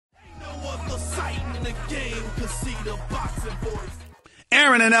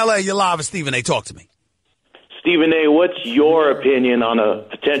Aaron in L.A., you're live with Stephen A. Talk to me. Stephen A., what's your opinion on a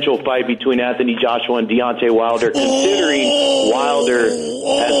potential fight between Anthony Joshua and Deontay Wilder, considering Wilder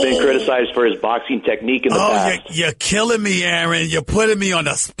has been criticized for his boxing technique in the past? You're killing me, Aaron. You're putting me on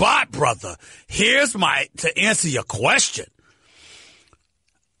the spot, brother. To answer your question.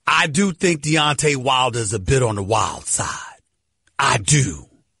 I do think Deontay Wilder is a bit on the wild side. I do.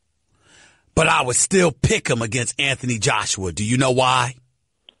 But I would still pick him against Anthony Joshua. Do you know why?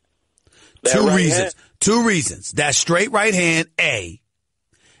 Two reasons. Two reasons. That straight right hand, A.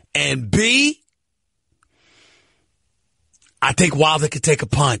 And B, I think Wilder could take a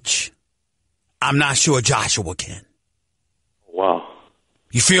punch. I'm not sure Joshua can. Wow.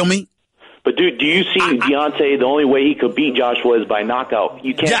 You feel me? But, dude, do you see Deontay, the only way he could beat Joshua is by knockout?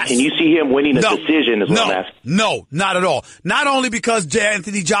 You can't. Yes. Can you see him winning a decision is what I'm asking? No, not at all. Not only because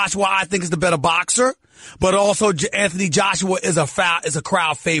Anthony Joshua, I think, is the better boxer, but also Anthony Joshua is a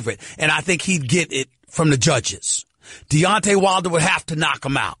crowd favorite, and I think he'd get it from the judges. Deontay Wilder would have to knock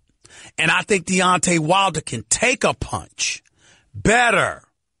him out. And I think Deontay Wilder can take a punch better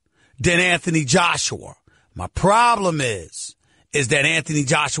than Anthony Joshua. My problem is that Anthony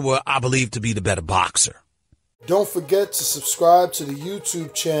Joshua, I believe, to be the better boxer. Don't forget to subscribe to the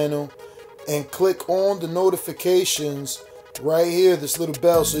YouTube channel and click on the notifications right here, this little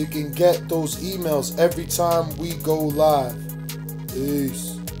bell, so you can get those emails every time we go live.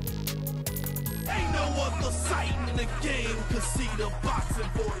 Peace. Ain't no other sight in the game could see the boxing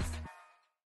voice.